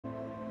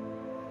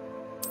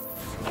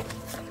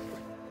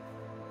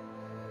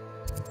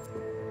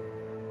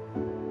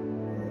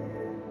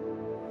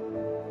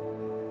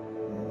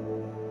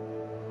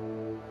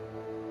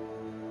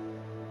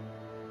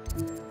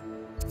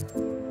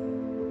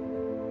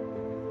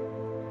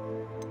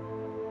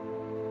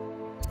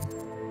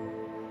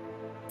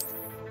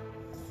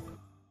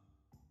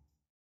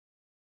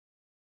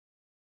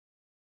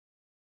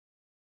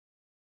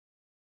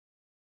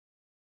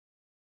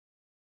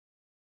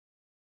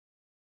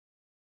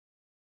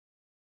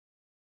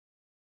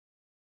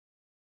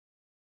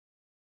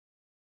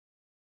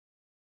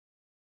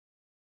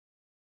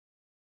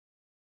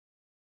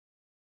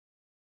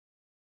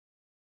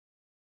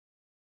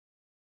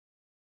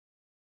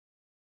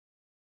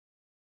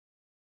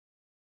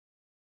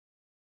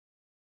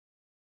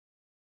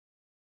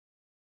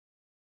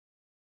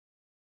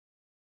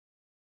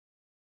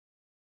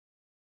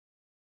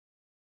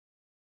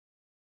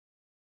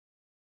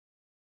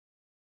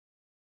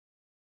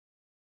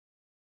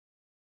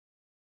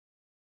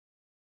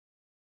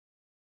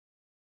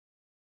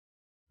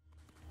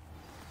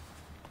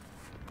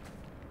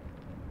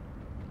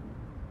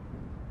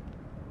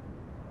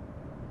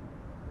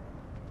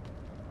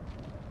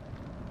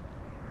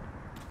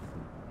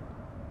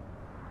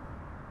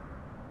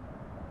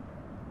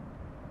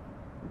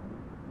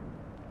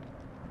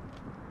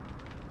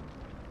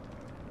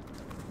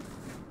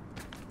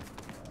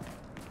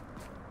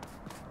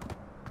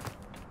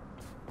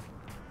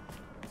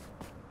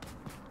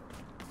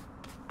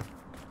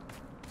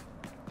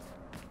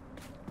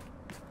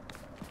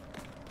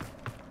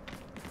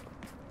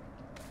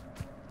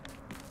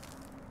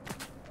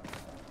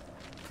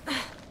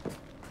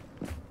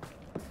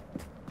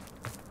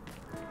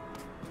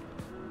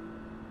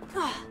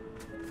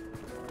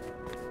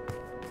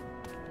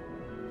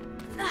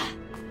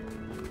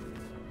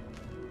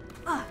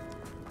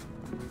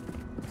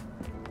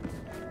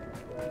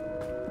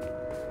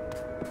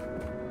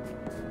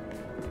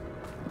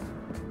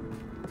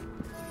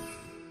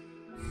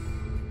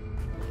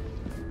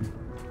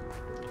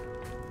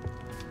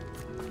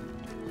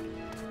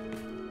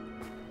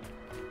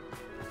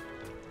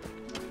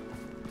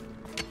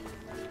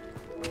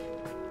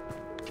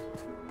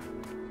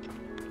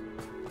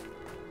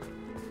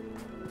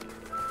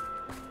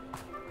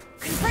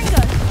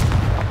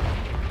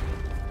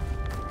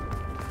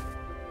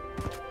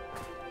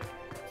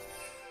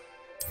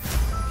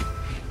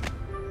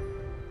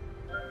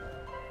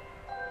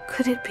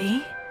Could it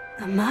be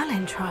a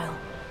Merlin trial?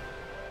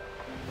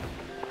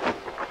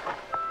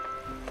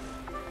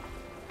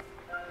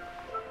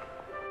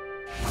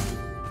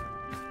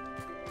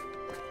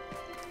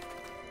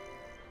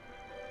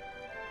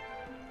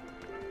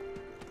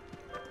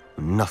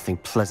 Nothing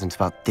pleasant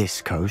about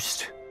this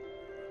coast.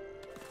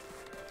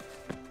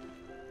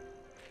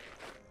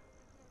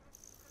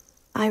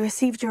 I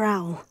received your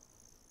owl.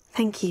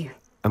 Thank you.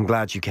 I'm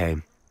glad you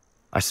came.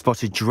 I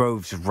spotted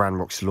droves of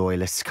Ranrock's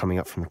loyalists coming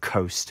up from the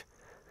coast.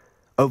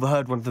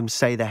 Overheard one of them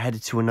say they're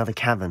headed to another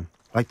cavern,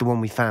 like the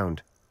one we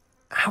found.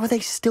 How are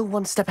they still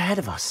one step ahead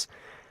of us?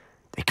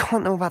 They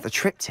can't know about the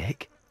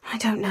triptych. I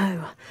don't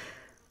know.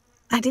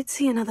 I did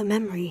see another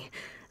memory.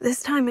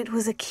 This time it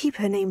was a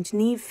keeper named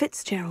Neve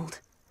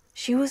Fitzgerald.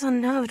 She was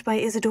unnerved by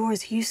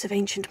Isadora's use of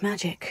ancient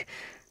magic.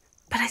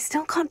 But I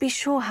still can't be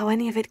sure how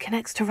any of it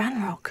connects to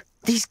Ranrock.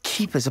 These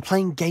keepers are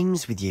playing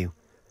games with you.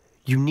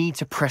 You need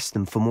to press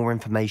them for more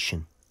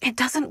information. It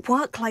doesn't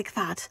work like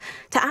that.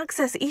 To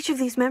access each of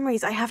these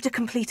memories, I have to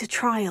complete a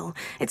trial.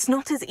 It's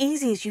not as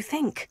easy as you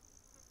think.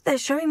 They're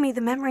showing me the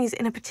memories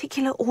in a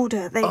particular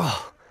order.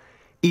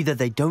 Either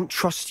they don't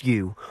trust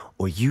you,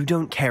 or you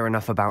don't care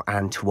enough about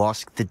Anne to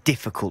ask the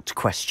difficult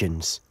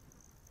questions.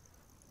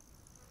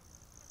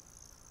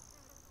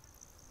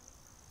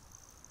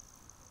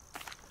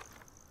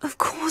 Of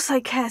course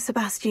I care,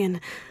 Sebastian.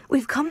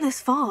 We've come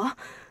this far.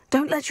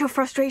 Don't let your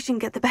frustration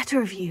get the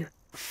better of you.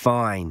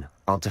 Fine.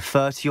 I'll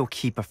defer to your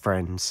keeper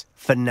friends,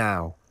 for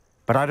now.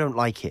 But I don't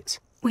like it.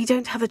 We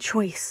don't have a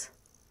choice.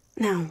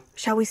 Now,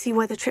 shall we see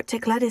where the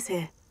triptych led us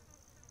here?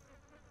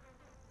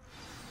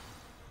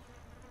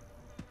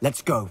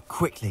 Let's go,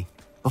 quickly,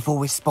 before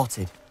we're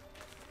spotted.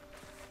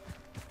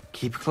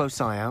 Keep a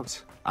close eye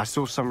out. I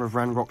saw some of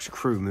Ranrock's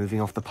crew moving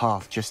off the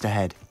path just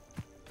ahead.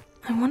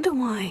 I wonder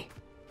why.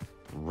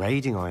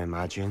 Raiding, I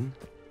imagine.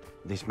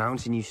 This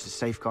mountain used to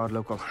safeguard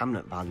local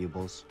hamlet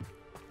valuables.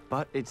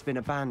 But it's been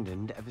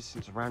abandoned ever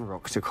since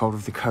Ranrock took hold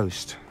of the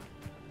coast.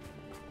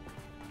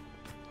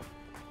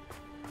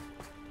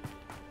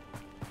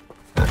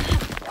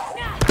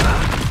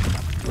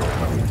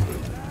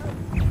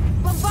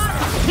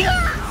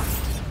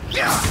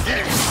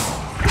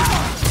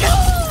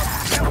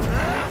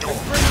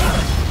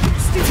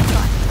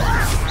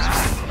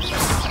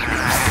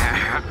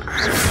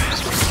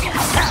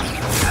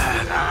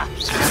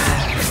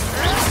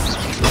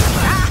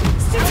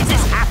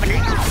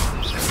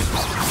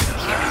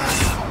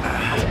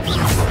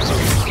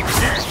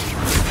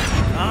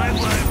 I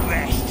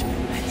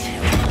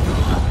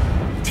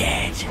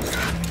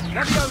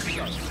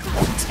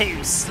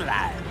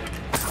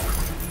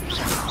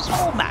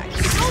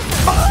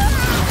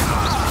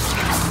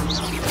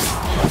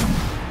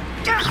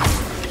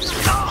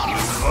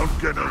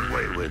get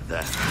away with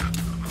that.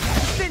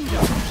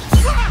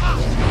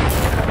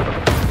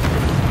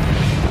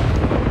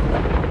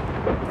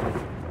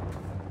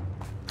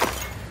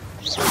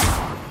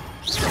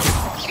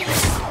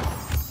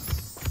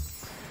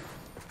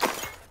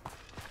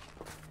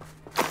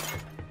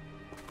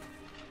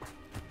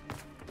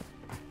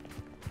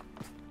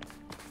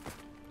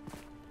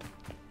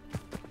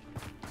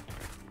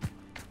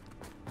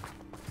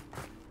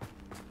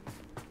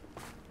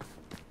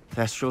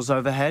 Thestrals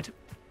overhead.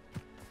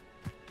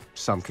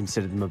 Some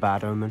consider them a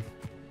bad omen.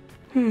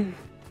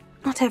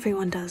 Not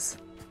everyone does.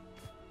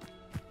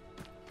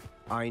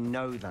 I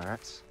know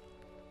that.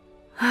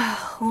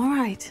 All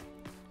right.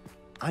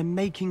 I'm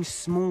making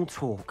small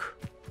talk.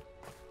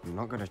 I'm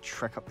not going to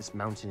trek up this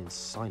mountain in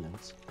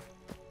silence.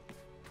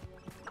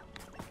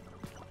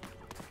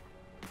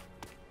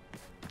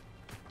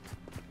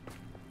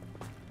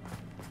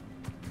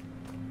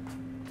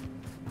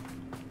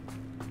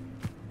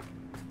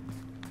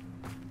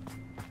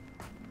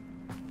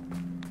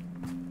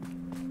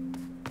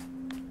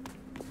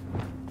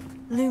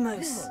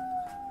 Lumos.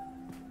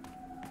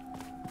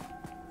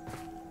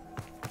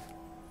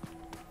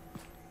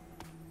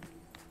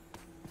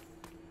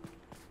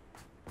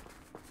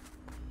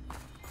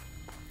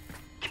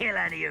 Kill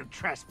any who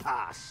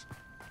trespass.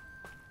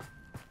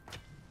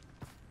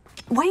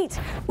 Wait,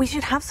 we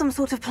should have some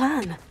sort of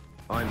plan.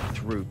 I'm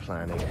through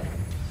planning.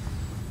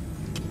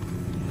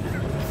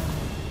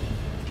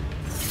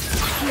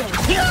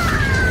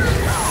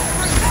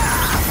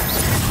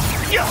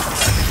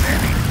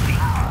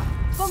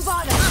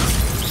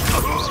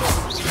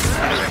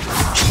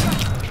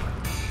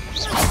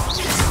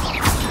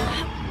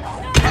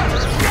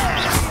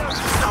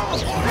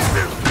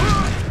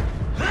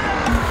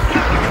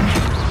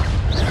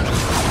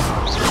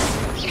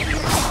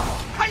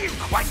 Are you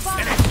quite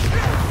finished?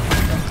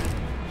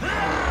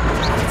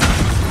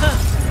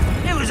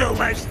 It was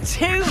almost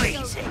too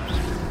easy.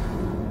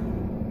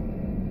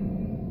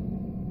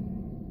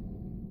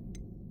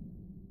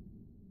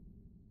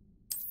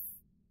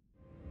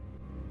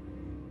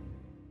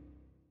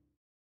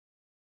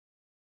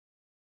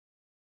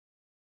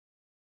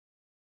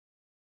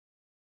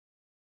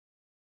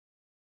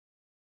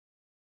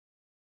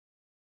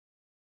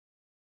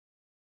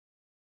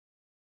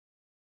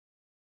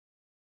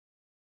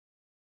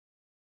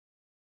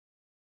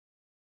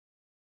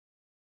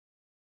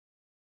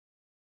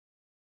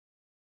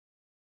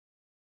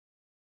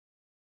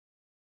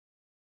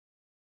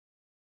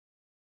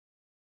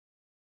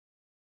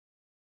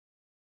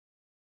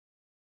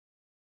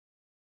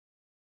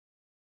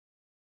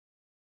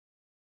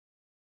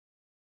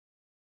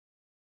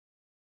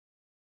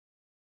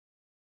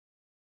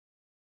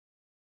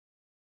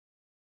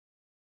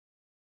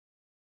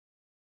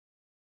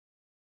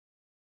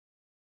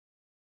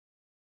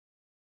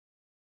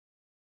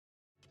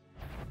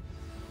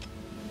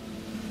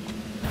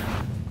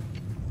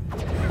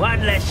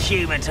 One less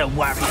human to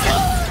worry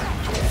about.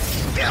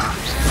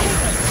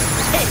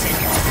 Hit it!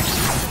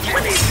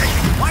 What is it?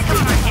 Why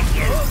can't I hit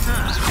you?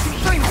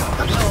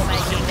 You're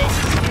making this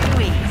too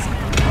easy.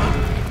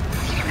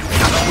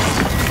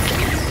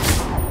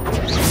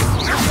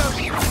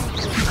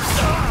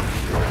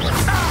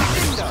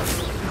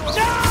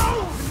 No!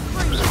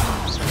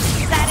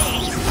 That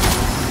is.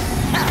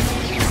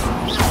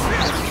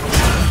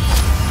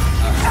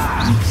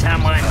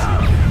 Someone.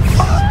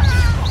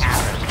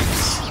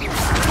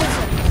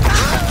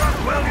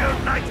 Will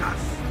unite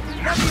us!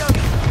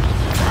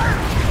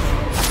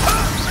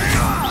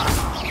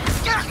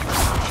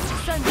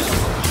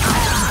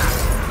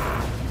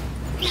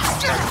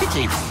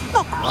 Pity,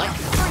 not quite.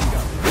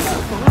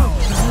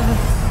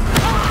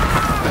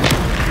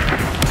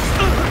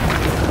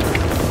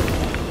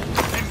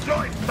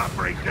 Enjoy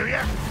suffering, do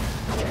you?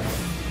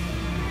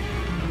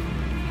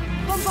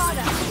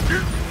 Bombarda!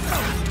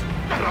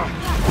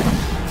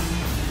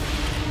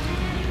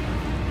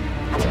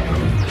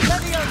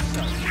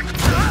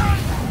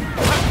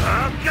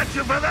 I'll get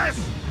you for this!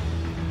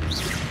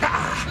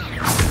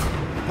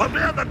 Put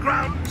me on the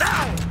ground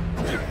now!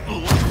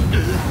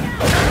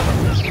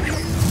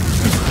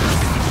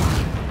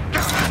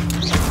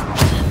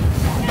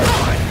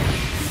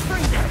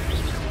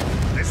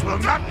 This will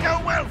not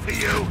go well for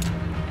you!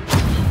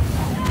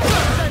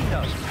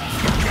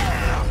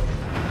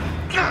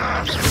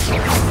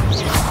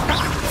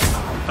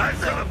 I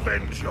shall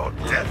avenge your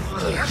death!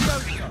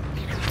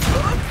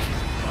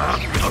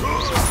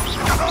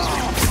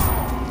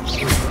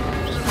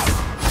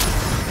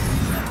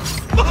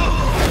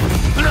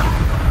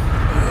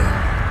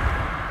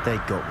 They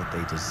got what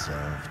they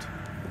deserved.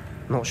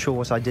 Not sure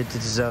what I did to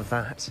deserve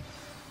that.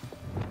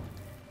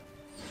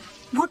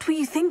 What were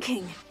you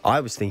thinking? I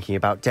was thinking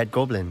about dead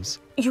goblins.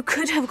 You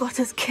could have got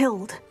us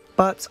killed.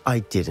 But I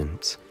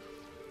didn't.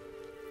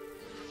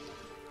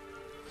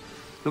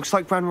 Looks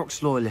like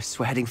Ranrock's loyalists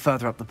were heading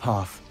further up the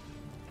path.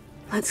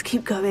 Let's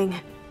keep going.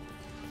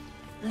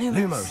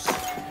 Lumos.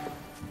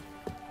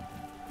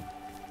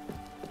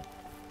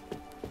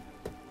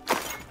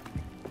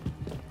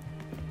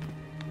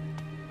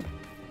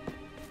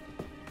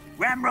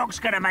 Ramrock's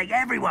gonna make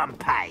everyone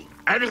pay.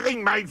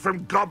 Anything made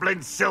from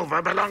goblin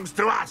silver belongs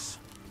to us.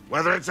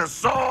 Whether it's a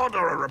sword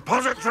or a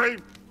repository,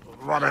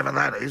 whatever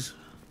that is.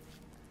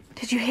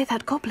 Did you hear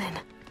that goblin?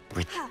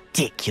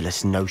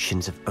 Ridiculous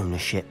notions of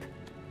ownership.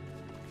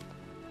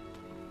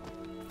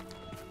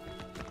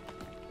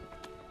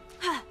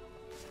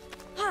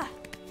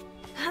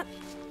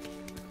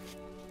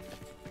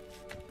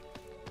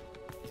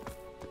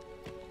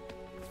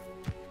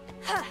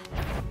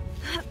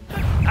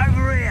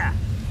 Over here.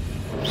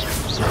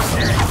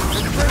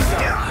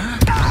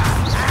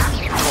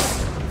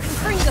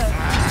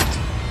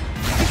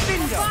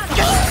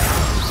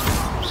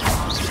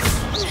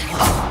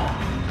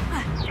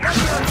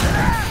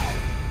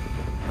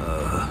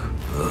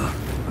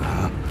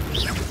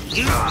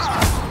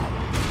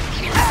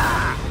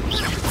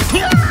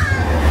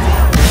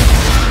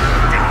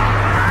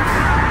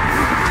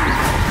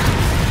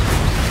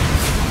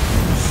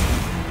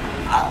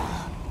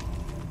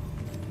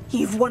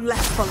 You've one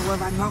less follower,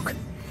 Ranrock.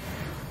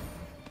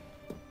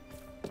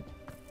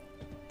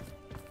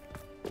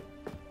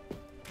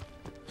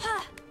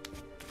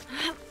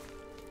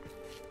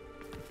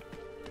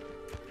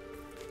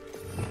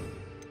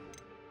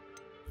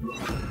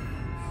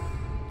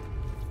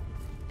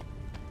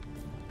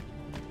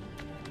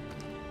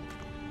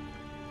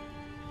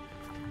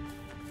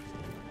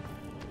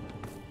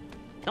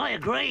 I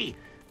agree.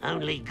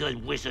 Only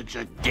good wizard's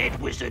a dead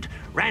wizard.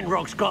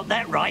 Ranrock's got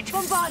that right.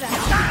 Bombarda!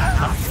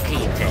 I'm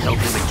keen to help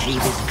him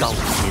achieve his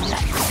goals in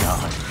that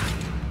regard.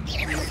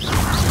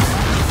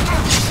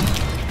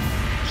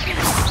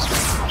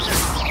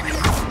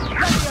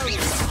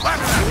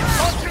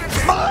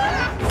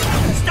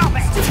 Stop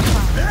it!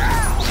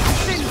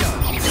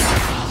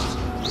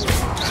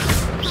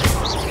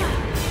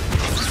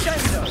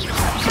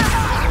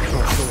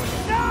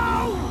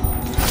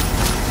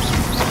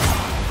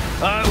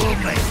 I will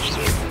make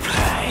you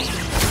pay.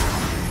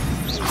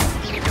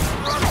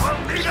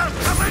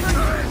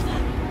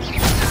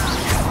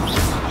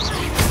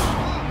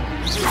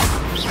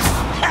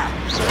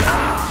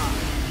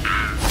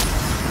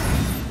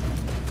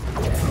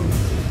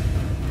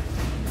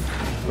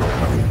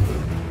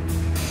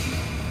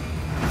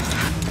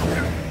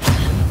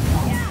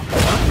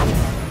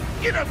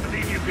 You don't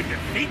believe you can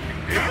defeat me,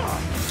 do you?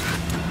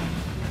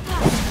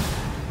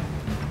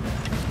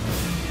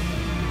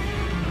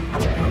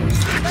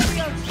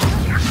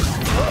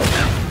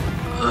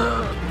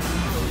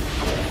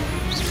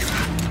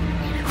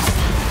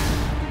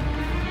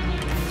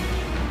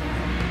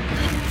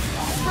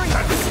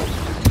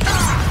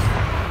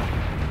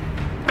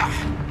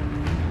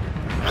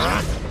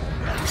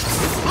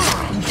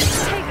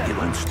 You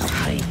won't stop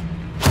me.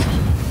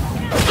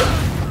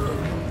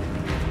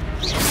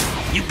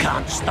 You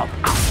can't stop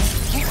us.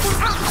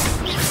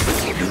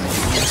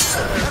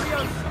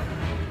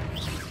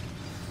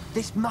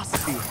 This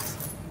must be it.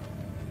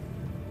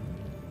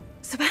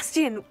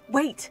 Sebastian,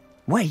 wait.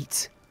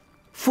 Wait?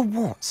 For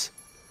what?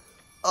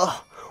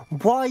 Ugh,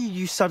 why are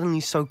you suddenly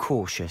so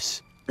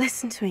cautious?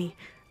 Listen to me.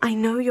 I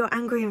know you're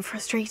angry and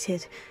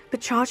frustrated,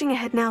 but charging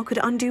ahead now could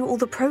undo all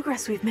the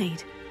progress we've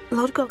made.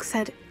 Lodgok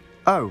said...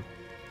 Oh,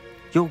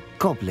 your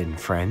goblin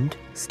friend?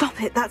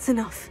 Stop it, that's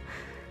enough.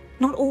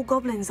 Not all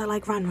goblins are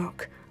like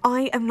Ranrock.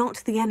 I am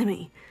not the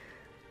enemy.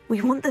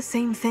 We want the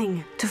same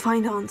thing, to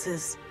find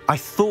answers. I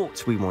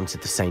thought we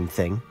wanted the same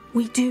thing.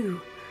 We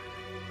do.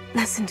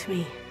 Listen to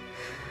me.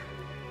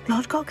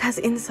 Lodgok has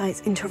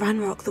insights into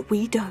Ranrock that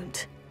we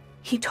don't.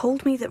 He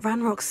told me that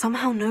Ranrock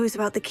somehow knows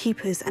about the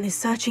Keepers and is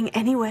searching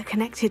anywhere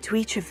connected to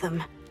each of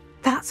them.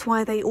 That's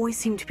why they always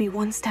seem to be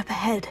one step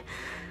ahead.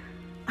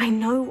 I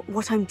know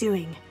what I'm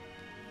doing.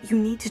 You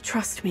need to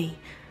trust me,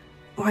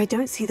 or I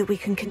don't see that we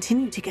can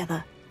continue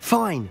together.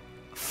 Fine.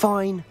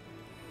 Fine.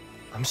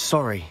 I'm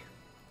sorry.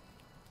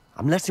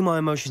 I'm letting my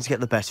emotions get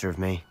the better of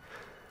me.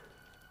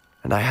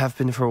 And I have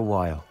been for a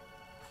while.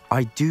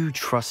 I do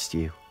trust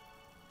you.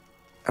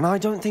 And I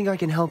don't think I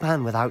can help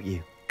Anne without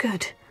you.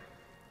 Good.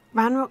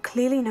 Ranrock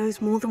clearly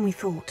knows more than we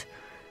thought.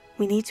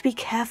 We need to be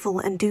careful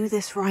and do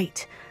this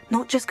right,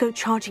 not just go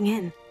charging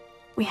in.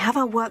 We have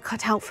our work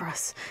cut out for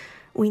us.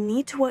 We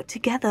need to work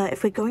together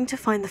if we're going to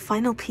find the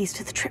final piece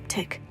to the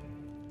triptych.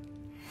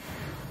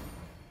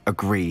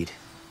 Agreed.